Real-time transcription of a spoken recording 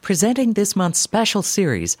Presenting this month's special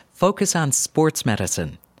series, Focus on Sports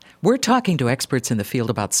Medicine. We're talking to experts in the field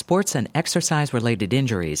about sports and exercise-related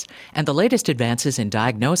injuries and the latest advances in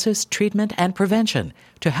diagnosis, treatment, and prevention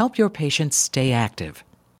to help your patients stay active.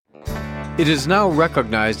 It is now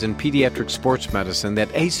recognized in pediatric sports medicine that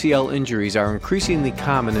ACL injuries are increasingly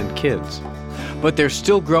common in kids. But their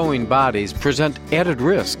still growing bodies present added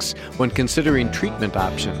risks when considering treatment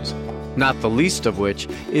options, not the least of which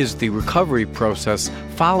is the recovery process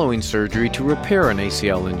following surgery to repair an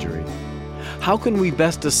ACL injury. How can we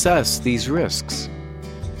best assess these risks?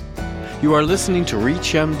 You are listening to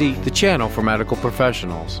ReachMD, the channel for medical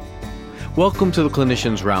professionals. Welcome to the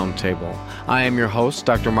Clinicians Roundtable. I am your host,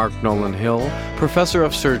 Dr. Mark Nolan Hill, professor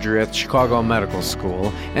of surgery at Chicago Medical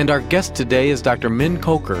School, and our guest today is Dr. Min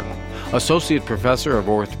Coker, associate professor of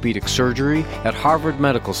orthopedic surgery at Harvard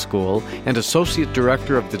Medical School and associate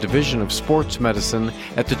director of the Division of Sports Medicine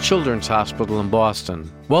at the Children's Hospital in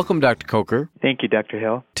Boston. Welcome, Dr. Coker. Thank you, Dr.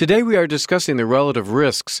 Hill. Today we are discussing the relative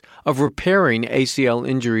risks of repairing ACL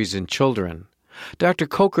injuries in children. Dr.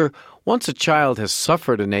 Coker, once a child has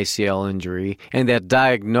suffered an ACL injury and that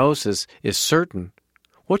diagnosis is certain,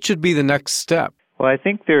 what should be the next step? Well, I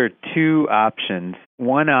think there are two options.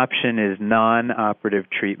 One option is non-operative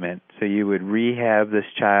treatment. So you would rehab this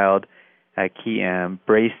child at KEM,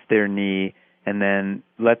 brace their knee, and then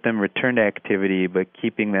let them return to activity, but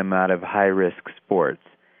keeping them out of high-risk sports.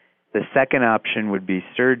 The second option would be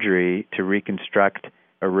surgery to reconstruct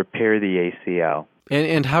or repair the ACL.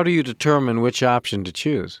 And how do you determine which option to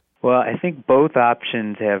choose? Well, I think both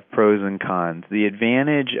options have pros and cons. The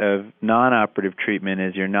advantage of non-operative treatment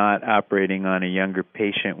is you're not operating on a younger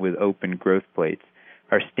patient with open growth plates.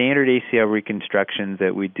 Our standard ACL reconstructions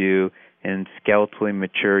that we do in skeletally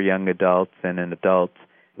mature young adults and in adults,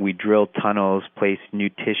 we drill tunnels, place new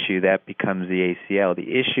tissue, that becomes the ACL.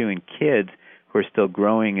 The issue in kids who are still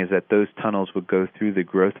growing is that those tunnels would go through the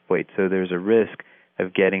growth plate, so there's a risk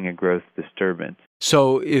of getting a growth disturbance.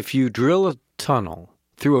 So if you drill a tunnel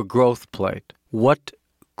through a growth plate, what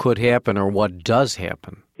could happen or what does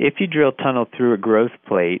happen? If you drill a tunnel through a growth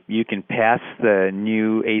plate, you can pass the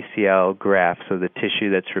new ACL graft, so the tissue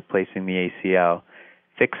that's replacing the ACL,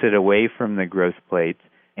 fix it away from the growth plates,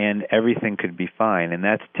 and everything could be fine. And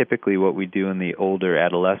that's typically what we do in the older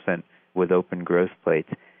adolescent with open growth plates.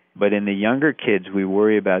 But in the younger kids, we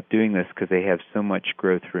worry about doing this because they have so much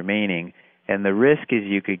growth remaining. And the risk is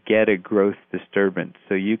you could get a growth disturbance.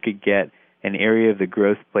 So you could get an area of the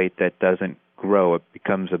growth plate that doesn't grow. It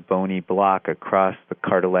becomes a bony block across the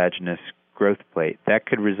cartilaginous growth plate. That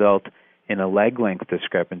could result in a leg length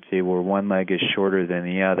discrepancy where one leg is shorter than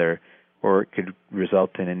the other, or it could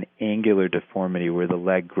result in an angular deformity where the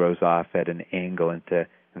leg grows off at an angle into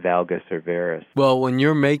valgus or varus. Well, when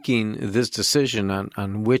you're making this decision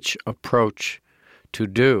on which approach to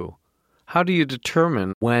do, how do you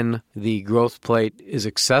determine when the growth plate is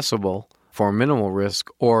accessible for minimal risk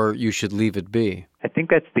or you should leave it be? I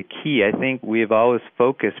think that's the key. I think we have always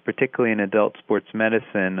focused, particularly in adult sports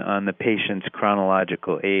medicine, on the patient's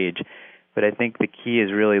chronological age. But I think the key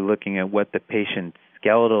is really looking at what the patient's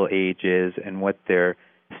skeletal age is and what their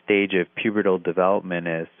stage of pubertal development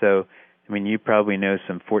is. So, I mean, you probably know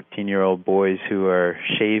some 14-year-old boys who are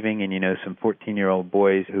shaving, and you know some 14-year-old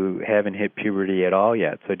boys who haven't hit puberty at all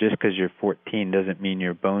yet. So just because you're 14 doesn't mean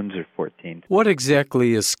your bones are 14. What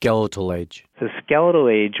exactly is skeletal age? So skeletal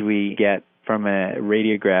age we get from a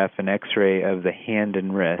radiograph, an X-ray of the hand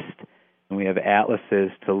and wrist. And we have atlases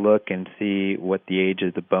to look and see what the age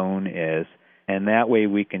of the bone is. And that way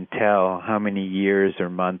we can tell how many years or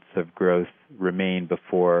months of growth remain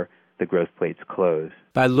before the growth plates close.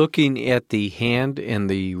 By looking at the hand and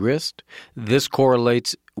the wrist, this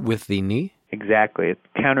correlates with the knee? Exactly. It's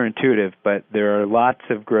counterintuitive, but there are lots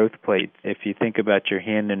of growth plates. If you think about your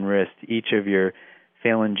hand and wrist, each of your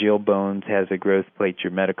phalangeal bones has a growth plate.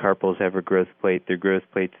 Your metacarpals have a growth plate. There are growth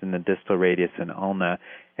plates in the distal radius and ulna.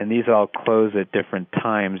 And these all close at different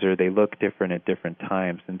times, or they look different at different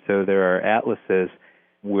times. And so there are atlases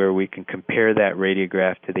where we can compare that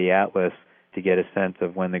radiograph to the atlas to get a sense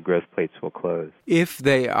of when the growth plates will close. If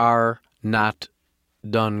they are not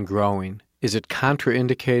done growing, is it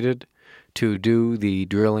contraindicated to do the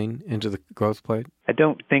drilling into the growth plate? I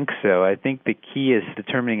don't think so. I think the key is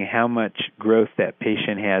determining how much growth that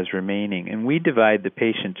patient has remaining. And we divide the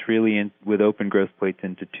patients really with open growth plates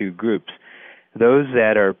into two groups. Those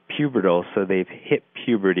that are pubertal, so they've hit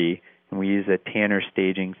puberty, and we use a Tanner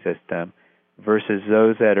staging system, versus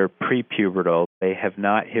those that are prepubertal. They have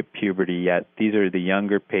not hit puberty yet. These are the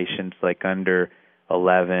younger patients, like under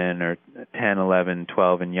 11 or 10, 11,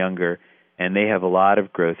 12 and younger, and they have a lot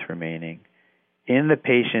of growth remaining. In the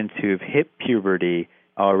patients who have hit puberty,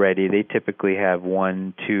 already. They typically have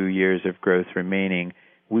 1-2 years of growth remaining.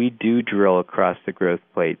 We do drill across the growth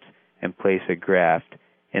plates and place a graft.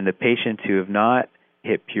 In the patients who have not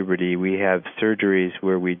hit puberty, we have surgeries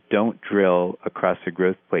where we don't drill across the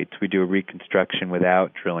growth plates. We do a reconstruction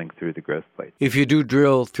without drilling through the growth plate. If you do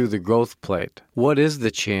drill through the growth plate, what is the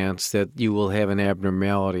chance that you will have an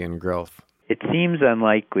abnormality in growth? It seems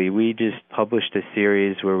unlikely. We just published a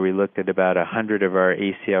series where we looked at about 100 of our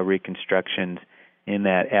ACL reconstructions in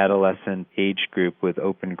that adolescent age group with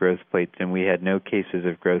open growth plates, and we had no cases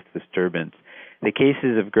of growth disturbance. The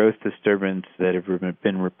cases of growth disturbance that have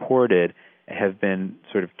been reported have been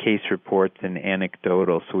sort of case reports and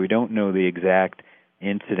anecdotal, so we don't know the exact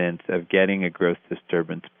incidence of getting a growth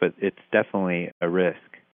disturbance, but it's definitely a risk.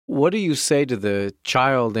 What do you say to the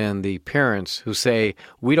child and the parents who say,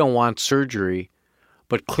 we don't want surgery,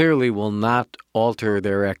 but clearly will not alter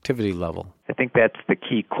their activity level? I think that's the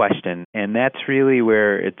key question, and that's really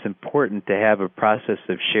where it's important to have a process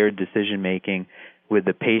of shared decision-making with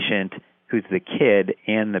the patient who's the kid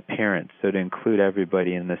and the parents, so to include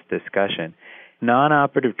everybody in this discussion.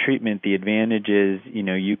 Non-operative treatment, the advantage is,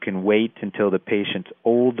 you can wait until the patient's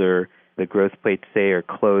older, the growth plates, say, are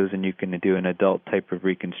closed, and you can do an adult type of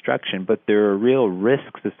reconstruction, but there are real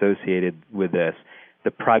risks associated with this.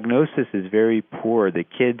 The prognosis is very poor. The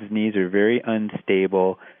kids' knees are very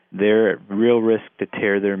unstable. They're at real risk to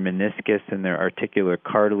tear their meniscus and their articular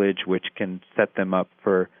cartilage, which can set them up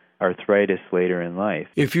for arthritis later in life.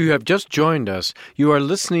 If you have just joined us, you are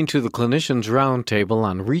listening to the Clinicians Roundtable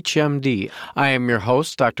on ReachMD. I am your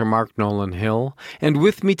host, Dr. Mark Nolan Hill, and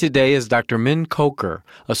with me today is Dr. Min Coker,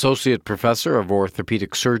 Associate Professor of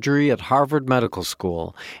Orthopedic Surgery at Harvard Medical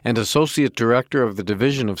School and Associate Director of the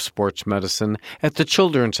Division of Sports Medicine at the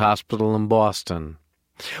Children's Hospital in Boston.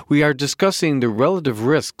 We are discussing the relative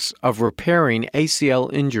risks of repairing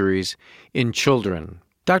ACL injuries in children.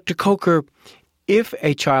 Dr. Coker, if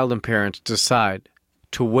a child and parents decide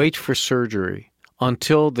to wait for surgery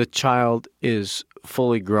until the child is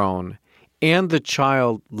fully grown and the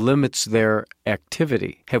child limits their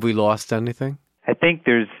activity, have we lost anything? I think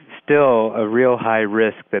there's still a real high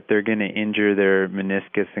risk that they're going to injure their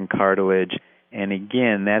meniscus and cartilage. And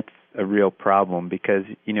again, that's a real problem because,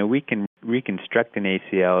 we can reconstruct an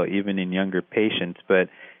ACL even in younger patients, but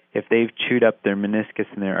if they've chewed up their meniscus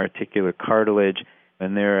and their articular cartilage,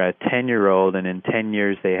 and they're a 10-year-old and in 10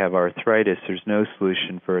 years they have arthritis, there's no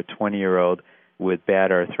solution for a 20-year-old with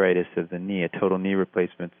bad arthritis of the knee. A total knee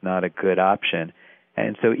replacement is not a good option.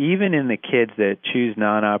 And so even in the kids that choose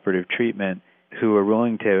non-operative treatment who are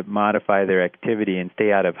willing to modify their activity and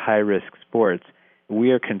stay out of high-risk sports, we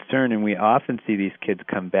are concerned, and we often see these kids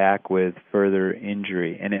come back with further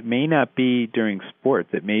injury. And it may not be during sports.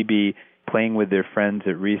 It may be playing with their friends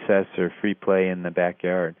at recess or free play in the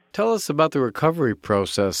backyard. Tell us about the recovery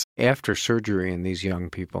process after surgery in these young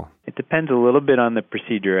people. It depends a little bit on the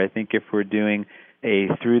procedure. I think if we're doing a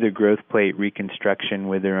through-the-growth plate reconstruction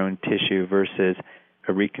with their own tissue versus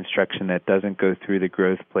a reconstruction that doesn't go through the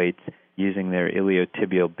growth plates using their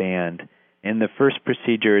iliotibial band, in the first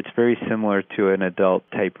procedure, it's very similar to an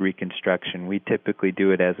adult-type reconstruction. We typically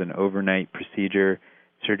do it as an overnight procedure.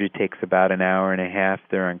 Surgery takes about an hour and a half.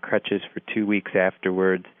 They're on crutches for 2 weeks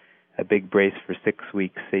afterwards, a big brace for 6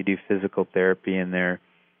 weeks. They do physical therapy, and they're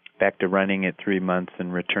back to running at 3 months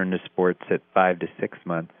and return to sports at 5 to 6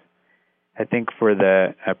 months. I think for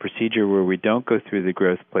the procedure where we don't go through the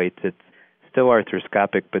growth plates, it's still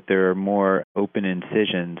arthroscopic, but there are more open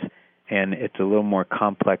incisions, and it's a little more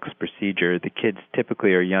complex procedure. The kids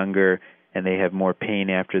typically are younger, and they have more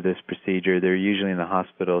pain after this procedure. They're usually in the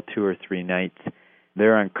hospital 2 or 3 nights.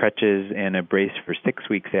 They're on crutches and a brace for 6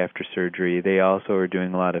 weeks after surgery. They also are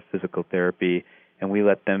doing a lot of physical therapy, and we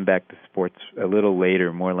let them back to sports a little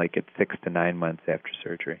later, more like at 6 to 9 months after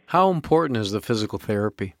surgery. How important is the physical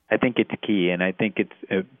therapy? I think it's key, and I think it's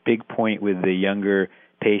a big point with the younger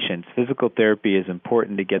patients. Physical therapy is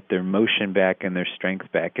important to get their motion back and their strength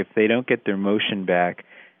back. If they don't get their motion back,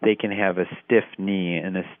 they can have a stiff knee,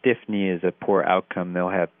 and a stiff knee is a poor outcome. They'll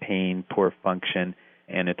have pain, poor function,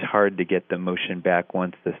 and it's hard to get the motion back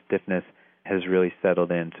once the stiffness has really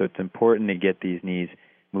settled in. So it's important to get these knees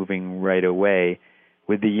moving right away.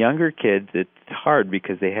 With the younger kids, it's hard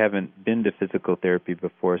because they haven't been to physical therapy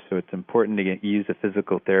before, so it's important to use a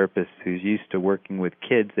physical therapist who's used to working with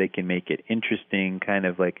kids. They can make it interesting, kind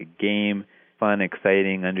of like a game, fun,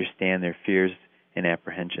 exciting, understand their fears and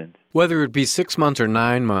apprehensions. Whether it be 6 months or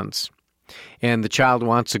 9 months, and the child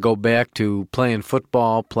wants to go back to playing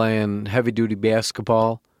football, playing heavy-duty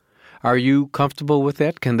basketball, are you comfortable with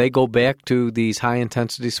that? Can they go back to these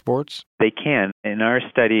high-intensity sports? They can. In our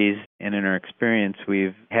studies and in our experience,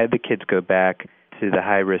 we've had the kids go back to the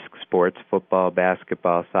high-risk sports, football,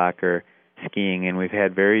 basketball, soccer, skiing, and we've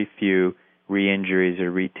had very few re-injuries or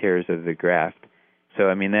re-tears of the graft. So,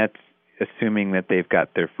 I mean, that's assuming that they've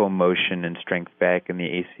got their full motion and strength back and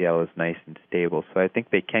the ACL is nice and stable. So I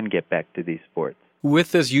think they can get back to these sports.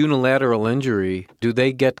 With this unilateral injury, do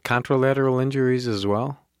they get contralateral injuries as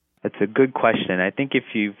well? That's a good question. I think if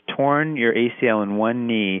you've torn your ACL in one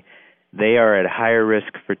knee, they are at higher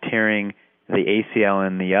risk for tearing the ACL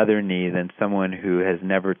in the other knee than someone who has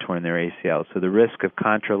never torn their ACL. So the risk of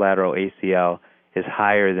contralateral ACL is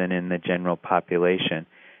higher than in the general population.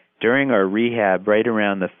 During our rehab, right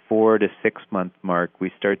around the 4 to 6 month mark,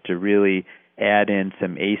 we start to really add in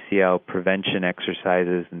some ACL prevention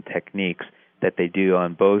exercises and techniques that they do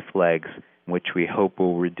on both legs, which we hope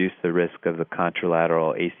will reduce the risk of the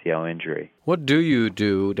contralateral ACL injury. What do you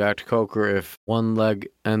do, Dr. Coker, if one leg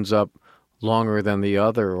ends up longer than the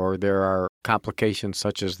other or there are complications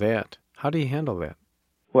such as that? How do you handle that?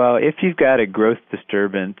 Well, if you've got a growth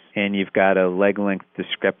disturbance and you've got a leg length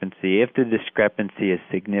discrepancy, if the discrepancy is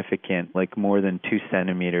significant, like more than 2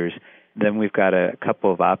 centimeters, then we've got a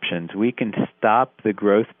couple of options. We can stop the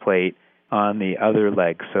growth plate on the other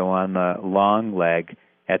leg, so on the long leg,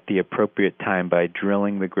 at the appropriate time by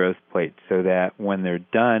drilling the growth plate so that when they're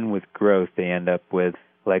done with growth, they end up with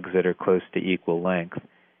legs that are close to equal length.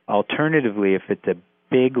 Alternatively, if it's a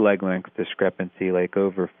big leg length discrepancy, like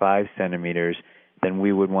over 5 centimeters, then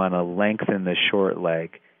we would want to lengthen the short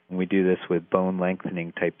leg. And we do this with bone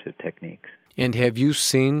lengthening types of techniques. And have you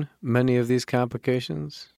seen many of these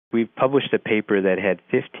complications? We've published a paper that had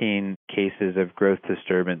 15 cases of growth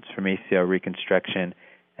disturbance from ACL reconstruction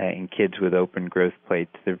in kids with open growth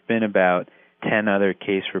plates. There have been about 10 other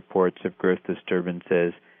case reports of growth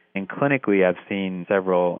disturbances, and clinically I've seen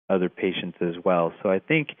several other patients as well. So I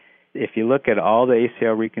think if you look at all the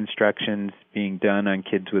ACL reconstructions being done on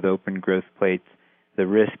kids with open growth plates, the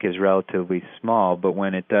risk is relatively small, but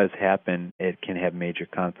when it does happen, it can have major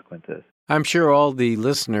consequences. I'm sure all the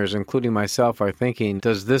listeners, including myself, are thinking,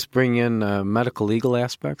 does this bring in medical legal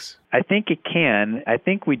aspects? I think it can. I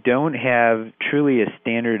think we don't have truly a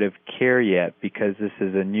standard of care yet because this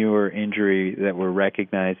is a newer injury that we're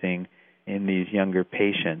recognizing in these younger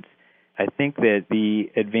patients. I think that the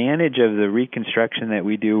advantage of the reconstruction that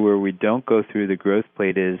we do where we don't go through the growth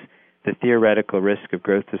plate is the theoretical risk of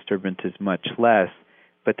growth disturbance is much less,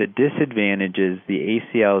 but the disadvantage is the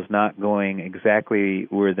ACL is not going exactly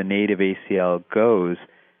where the native ACL goes,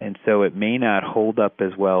 and so it may not hold up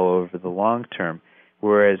as well over the long term.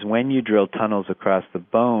 Whereas when you drill tunnels across the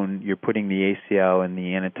bone, you're putting the ACL in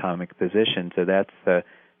the anatomic position, so that's the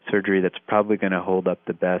surgery that's probably going to hold up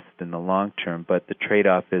the best in the long term, but the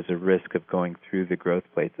trade-off is a risk of going through the growth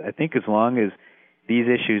plates. I think as long as these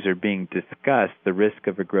issues are being discussed, the risk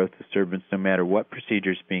of a growth disturbance, no matter what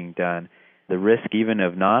procedure is being done, the risk even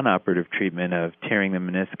of non-operative treatment of tearing the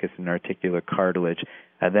meniscus and articular cartilage,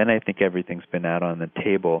 then I think everything's been out on the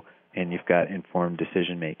table and you've got informed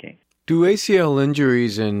decision-making. Do ACL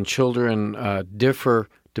injuries in children differ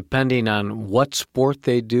depending on what sport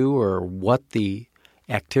they do or what the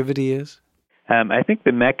activity is? I think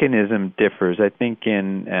the mechanism differs. I think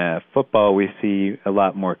in football we see a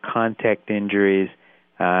lot more contact injuries.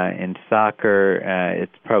 In soccer,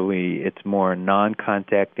 it's more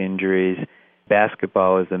non-contact injuries.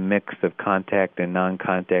 Basketball is a mix of contact and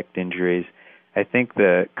non-contact injuries. I think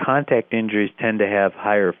the contact injuries tend to have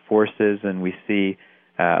higher forces, and we see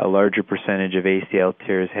a larger percentage of ACL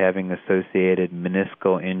tears having associated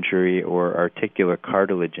meniscal injury or articular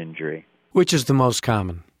cartilage injury. Which is the most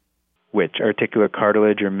common? Which, articular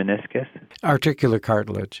cartilage or meniscus? Articular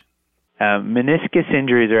cartilage. Meniscus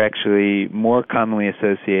injuries are actually more commonly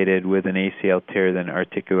associated with an ACL tear than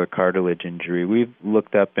articular cartilage injury. We've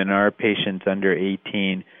looked up in our patients under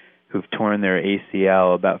 18 who've torn their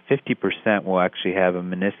ACL, about 50% will actually have a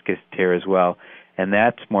meniscus tear as well, and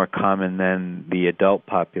that's more common than the adult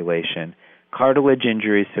population. Cartilage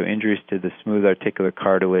injuries, so injuries to the smooth articular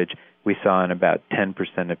cartilage, we saw in about 10%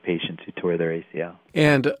 of patients who tore their ACL.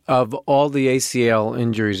 And of all the ACL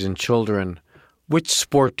injuries in children, which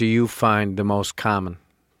sport do you find the most common?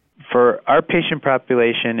 For our patient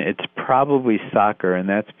population, it's probably soccer, and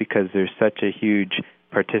that's because there's such a huge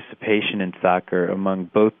participation in soccer among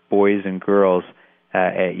both boys and girls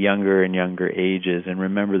at younger and younger ages. And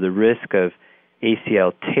remember, the risk of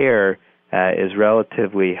ACL tear is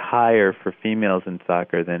relatively higher for females in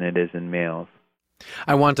soccer than it is in males.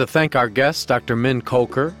 I want to thank our guest, Dr. Min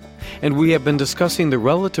Coker, and we have been discussing the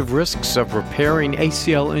relative risks of repairing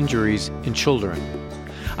ACL injuries in children.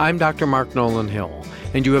 I'm Dr. Mark Nolan Hill,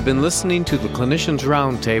 and you have been listening to the Clinicians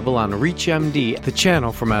Roundtable on ReachMD, the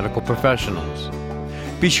channel for medical professionals.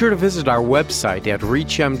 Be sure to visit our website at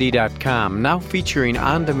reachmd.com, now featuring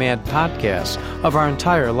on-demand podcasts of our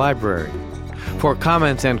entire library. For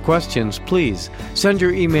comments and questions, please send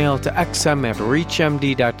your email to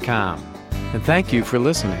xm@reachmd.com. And thank you for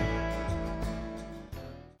listening.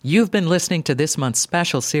 You've been listening to this month's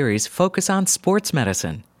special series, Focus on Sports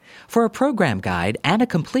Medicine. For a program guide and a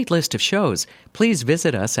complete list of shows, please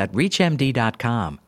visit us at reachmd.com.